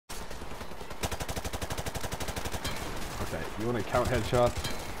You want to count headshots?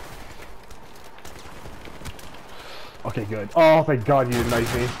 Okay, good. Oh, thank God you didn't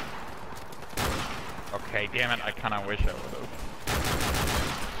knife me. Okay, damn it, I kinda wish I would've.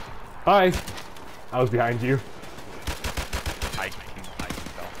 Hi! I was behind you. I can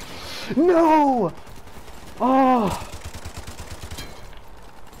tell. No! Oh!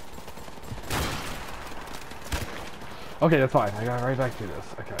 Okay, that's fine. I got right back to this.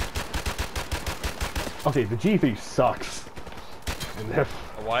 Okay. Okay, the G3 sucks. And this.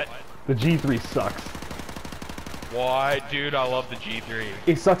 What? The G3 sucks. Why? Dude, I love the G3.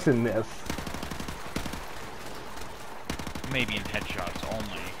 It sucks in this. Maybe in headshots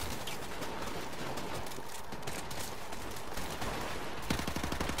only.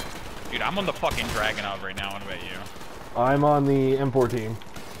 Dude, I'm on the fucking Dragunov right now. What about you? I'm on the M14.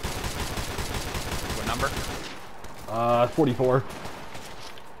 What number? 44.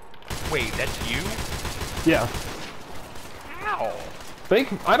 Wait, that's you? Yeah. How?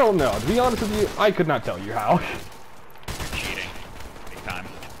 I don't know. To be honest with you, I could not tell you how. You're cheating. Big time.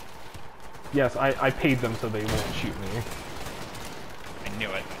 Yes, I paid them so they won't shoot me. I knew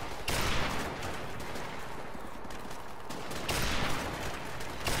it.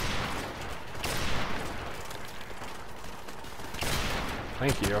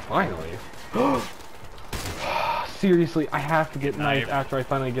 Thank you, finally. Seriously, I have to get knifed after I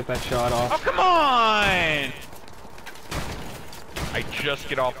finally get that shot off. Oh, come on! I just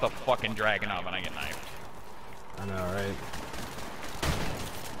get off the fucking Dragunov and I get knifed. I know, right?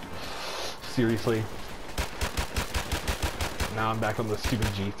 Seriously. Now I'm back on the stupid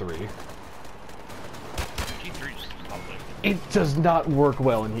G3. G3 just lovely. It does not work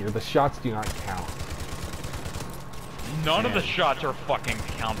well in here. The shots do not count. None of the shots are fucking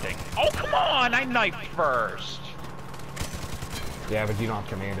counting. Oh, come on! I knifed first! Yeah, but you don't have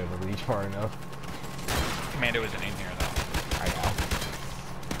Commando to reach far enough. Commando isn't in here, though. I know.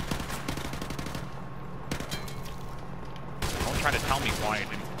 Don't try to tell me why it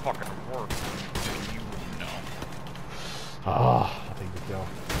didn't fucking work. You wouldn't know. Oh, I'll take the kill.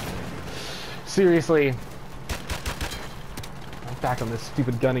 Seriously. I'm back on this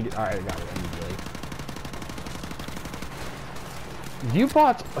stupid gun again. Alright, I got it immediately. You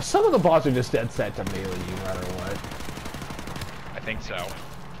bots, some of the bots are just dead set to melee you no matter what. I think so.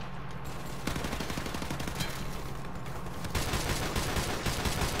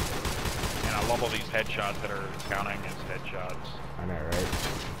 And I love all these headshots that are counting as headshots. I know, right?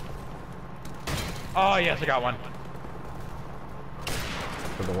 Oh, yes, I got one.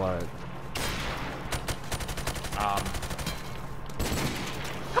 For the what?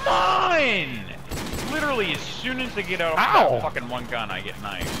 Come on! Literally, as soon as they get out of that fucking one gun, I get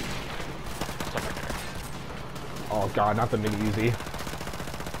knifed. Oh god, not the mini easy.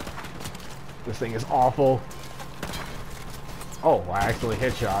 This thing is awful. Oh, I actually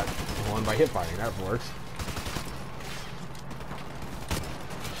headshot one by hip firing. That works.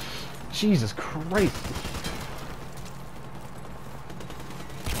 Jesus Christ.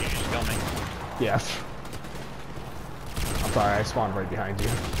 Did you just kill me? Yes. I'm sorry, I spawned right behind you.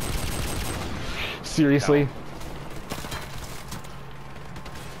 Seriously? No.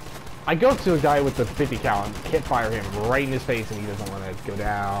 I go to a guy with the 50 cal and hit fire him right in his face and he doesn't want to go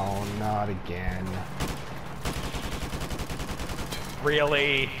down. Not again.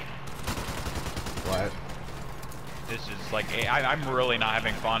 Really? What? This is like, I'm really not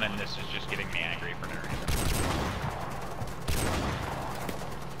having fun and this is just getting me angry for no reason.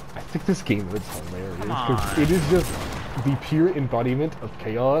 I think this game is hilarious because it is just the pure embodiment of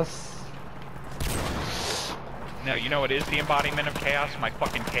chaos. No, you know what is the embodiment of chaos? My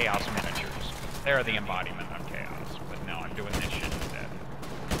fucking chaos miniatures. They're the embodiment of chaos. But no, I'm doing this shit instead.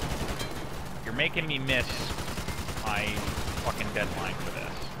 You're making me miss my fucking deadline for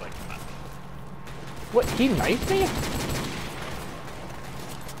this. Like, nothing. What? He knifed me?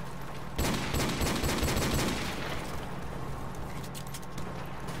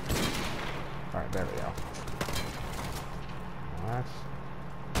 Alright, there we go. What?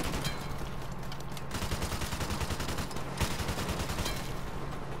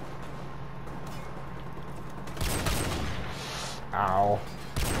 Ow.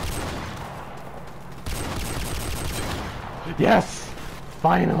 Yes!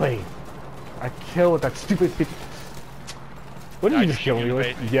 Finally! I kill with that stupid 50. What did you just kill me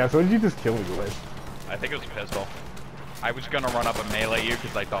with? Yes, what did you just kill me with? I think it was a pistol. I was gonna run up and melee you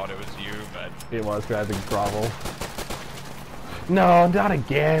because I thought it was you, but... It was, but I think grovel. No, not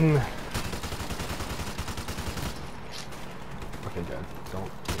again! Okay, good.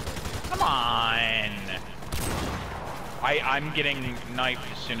 Don't... Come on! I'm getting knifed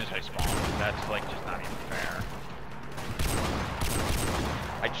as soon as I spawn. That's, like, just not even fair.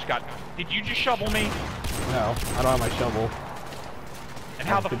 I just got... Did you just shovel me? No, I don't have my shovel. And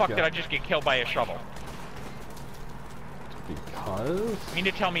how the fuck did I just get killed by a shovel? Because? You mean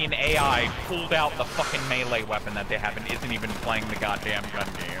to tell me an AI pulled out the fucking melee weapon that they have and isn't even playing the goddamn gun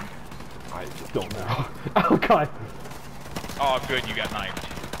game? I don't know. Oh god. Oh good, you got knifed.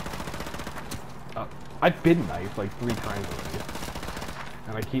 I've been knifed like 3 times already.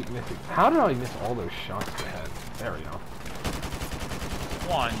 And I keep missing. How did I miss all those shots to the head? There we go.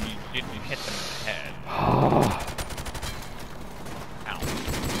 One, you didn't hit them in the head. Ow.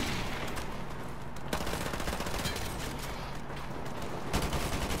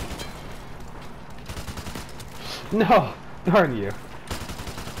 No! Darn you.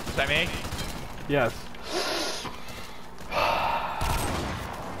 Is that me? Yes.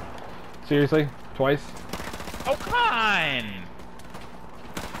 Seriously? Twice? Oh, come on!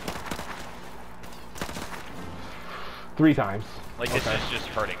 3 times. Like, this is just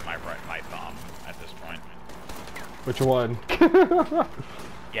hurting my thumb at this point. Which one?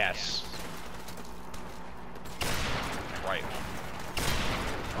 Yes. Right.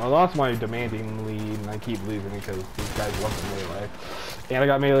 I lost my demanding lead, and I keep losing because these guys love the melee. And I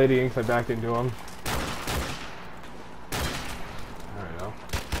got melee because I backed into them. There we go.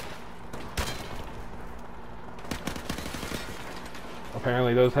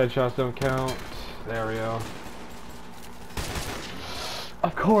 Apparently those headshots don't count. There we go.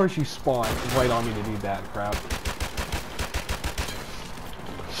 Of course you spawned right on me to do that crap.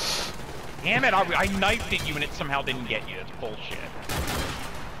 Damn it, I knifed at you and it somehow didn't get you. That's bullshit.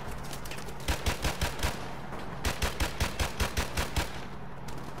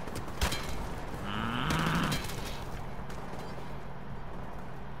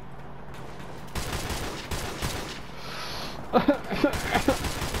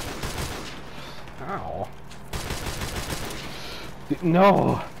 Ow.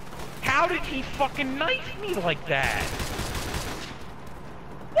 No! How did he fucking knife me like that?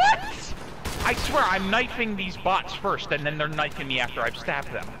 What? I swear, I'm knifing these bots first, and then they're knifing me after I've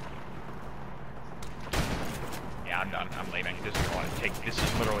stabbed them. Yeah, I'm done. I'm leaving. This is going to take... This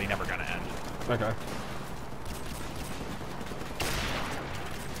is literally never going to end. Okay.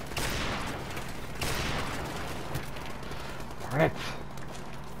 Darn it.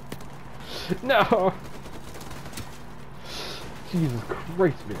 No! Jesus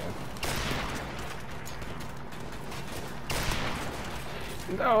Christ, man.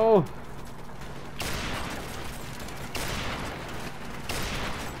 No!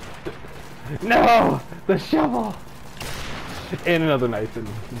 No! The shovel! And another knife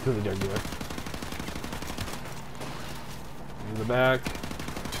into the jugular. In the back.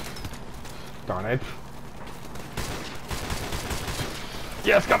 Darn it.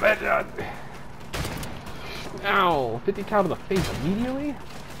 Yes, got that done! Ow! 50 cal to the face immediately?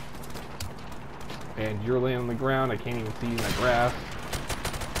 And you're laying on the ground, I can't even see you in the grass.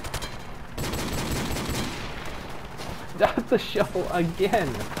 That's the shovel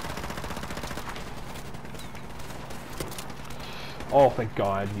again! Oh, thank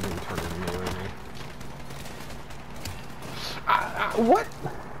God you didn't turn it into me. What?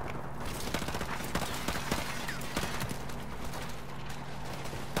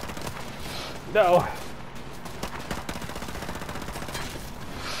 No.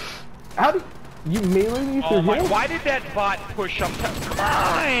 How did you melee me through here? Why did that bot push up? Come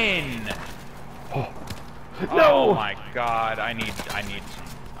on! Oh. No! Oh my God! I need to hit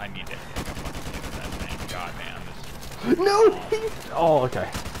that thing. God, man. This... No! Oh, okay.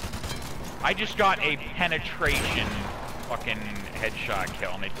 I just got a penetration fucking headshot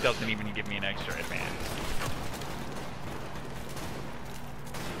kill, and it doesn't even give me an extra advance.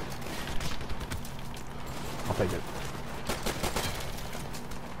 I'll take it.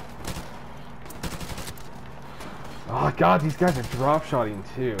 Oh God, these guys are drop shotting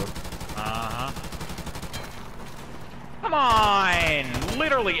too. Uh-huh. Come on!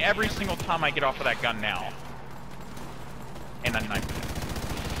 Literally every single time I get off of that gun now. And I'm knifing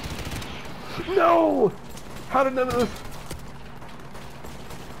it. No! How did none of this?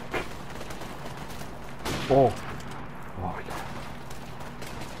 Oh. Oh my God.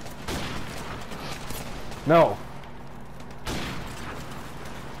 No.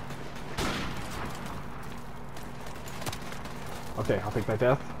 Okay, I'll take that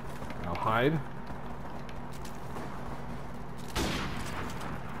death. And I'll hide.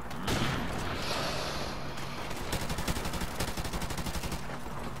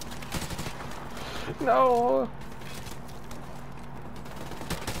 No.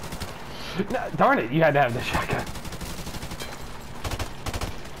 No, darn it, you had to have the shotgun.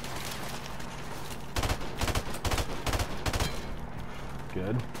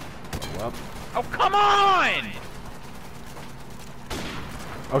 Good. Well. Oh, come on!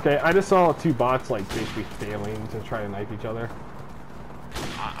 Okay, I just saw two bots like basically failing to try to knife each other.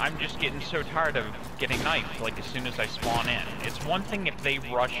 I'm just getting so tired of getting knifed, like, as soon as I spawn in. It's one thing if they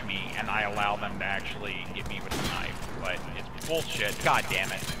rush me and I allow them to actually get me with a knife, but it's bullshit. God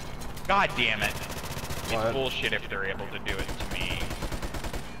damn it. God damn it. What? It's bullshit if they're able to do it to me.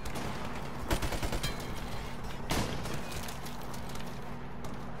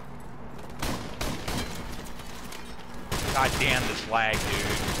 God damn this lag, dude.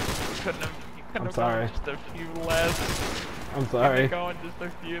 You couldn't have gone just a few less. I'm sorry. Going just a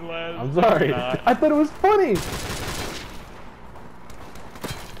few less. I'm sorry. I thought it was funny. You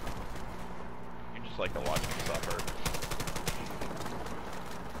just like to watch me suffer.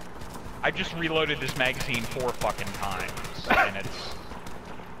 I just reloaded this magazine 4 fucking times, and it's...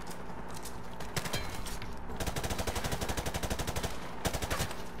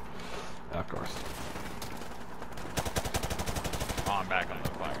 Of course. Oh, I'm back on the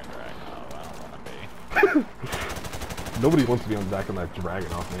fucking drag. Oh, I don't want to be. Nobody wants to be on the back of that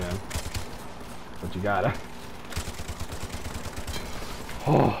dragon off, man. But you gotta.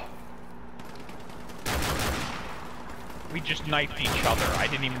 Oh. We just knifed each other. I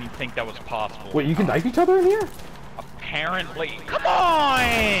didn't even think that was possible. Wait, you can knife each other in here? Apparently. Come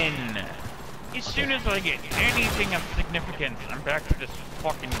on! As soon as I get anything of significance, I'm back to this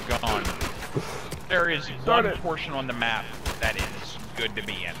fucking gun. There is one portion on the map that is good to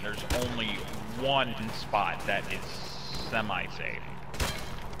be in. There's only one spot that is semi-safe.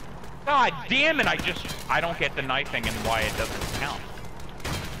 God damn it, I don't get the knifing and why it doesn't count.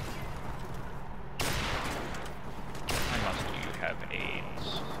 I must you have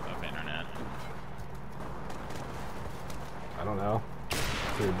AIDS of internet. I don't know.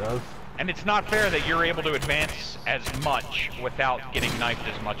 See, it does. And it's not fair that you're able to advance as much without getting knifed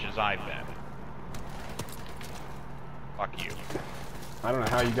as much as I've been. Fuck you. I don't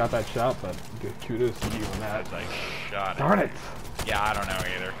know how you got that shot, but good kudos to you on that. As I shot it. Darn it! Yeah, I don't know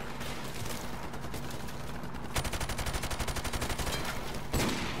either.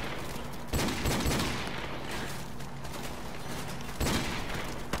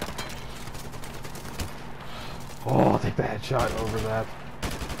 Oh, I'll take the headshot over that.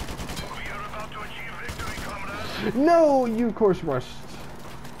 No, you of course rushed.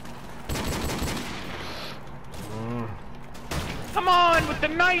 Come on with the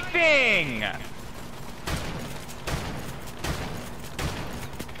knifing!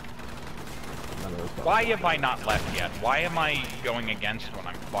 Why have I not left yet? Why am I going against when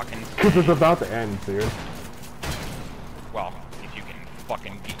I'm fucking... Because it's about to end, dude. Well, if you can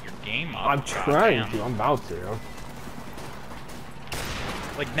fucking get your game up. I'm trying to, I'm about to.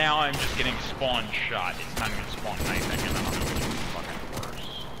 Like now I'm just getting spawn shot. It's not even spawn knifing and I don't know which is fucking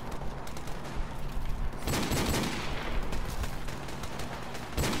worse.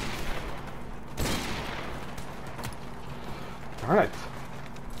 Alright.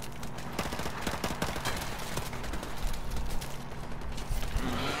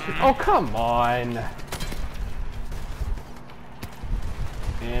 Oh, come on.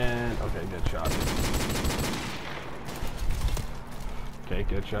 And, okay, good shot. Okay,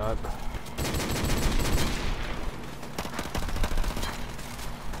 good shot.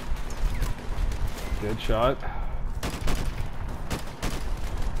 Good shot.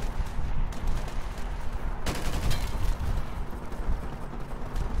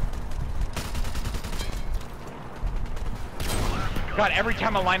 God, every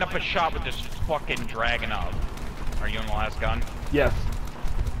time I line up a shot with this fucking dragon up. Are you on the last gun? Yes.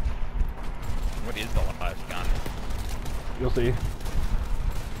 What is the last gun? You'll see.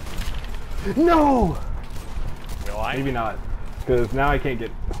 No! Will I? Maybe not. Because now I can't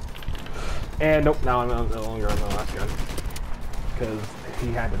get... And nope, now I'm no longer on the last gun. Because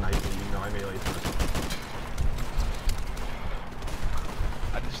he had to knife me, even though I melee first.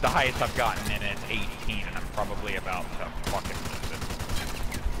 It's the highest I've gotten in it, 18, and I'm probably about to fucking lose it.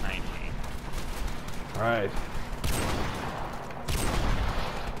 19. Alright.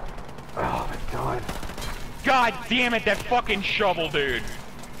 Oh my god. God damn it, that fucking shovel, dude!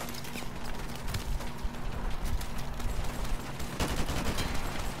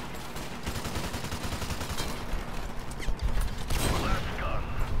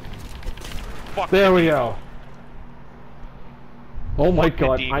 Fuck there we go. Oh my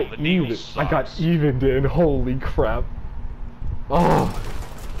god, the I got evened in, holy crap. Oh.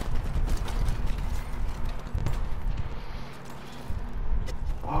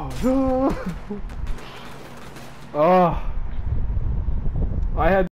 Oh no. Oh. I had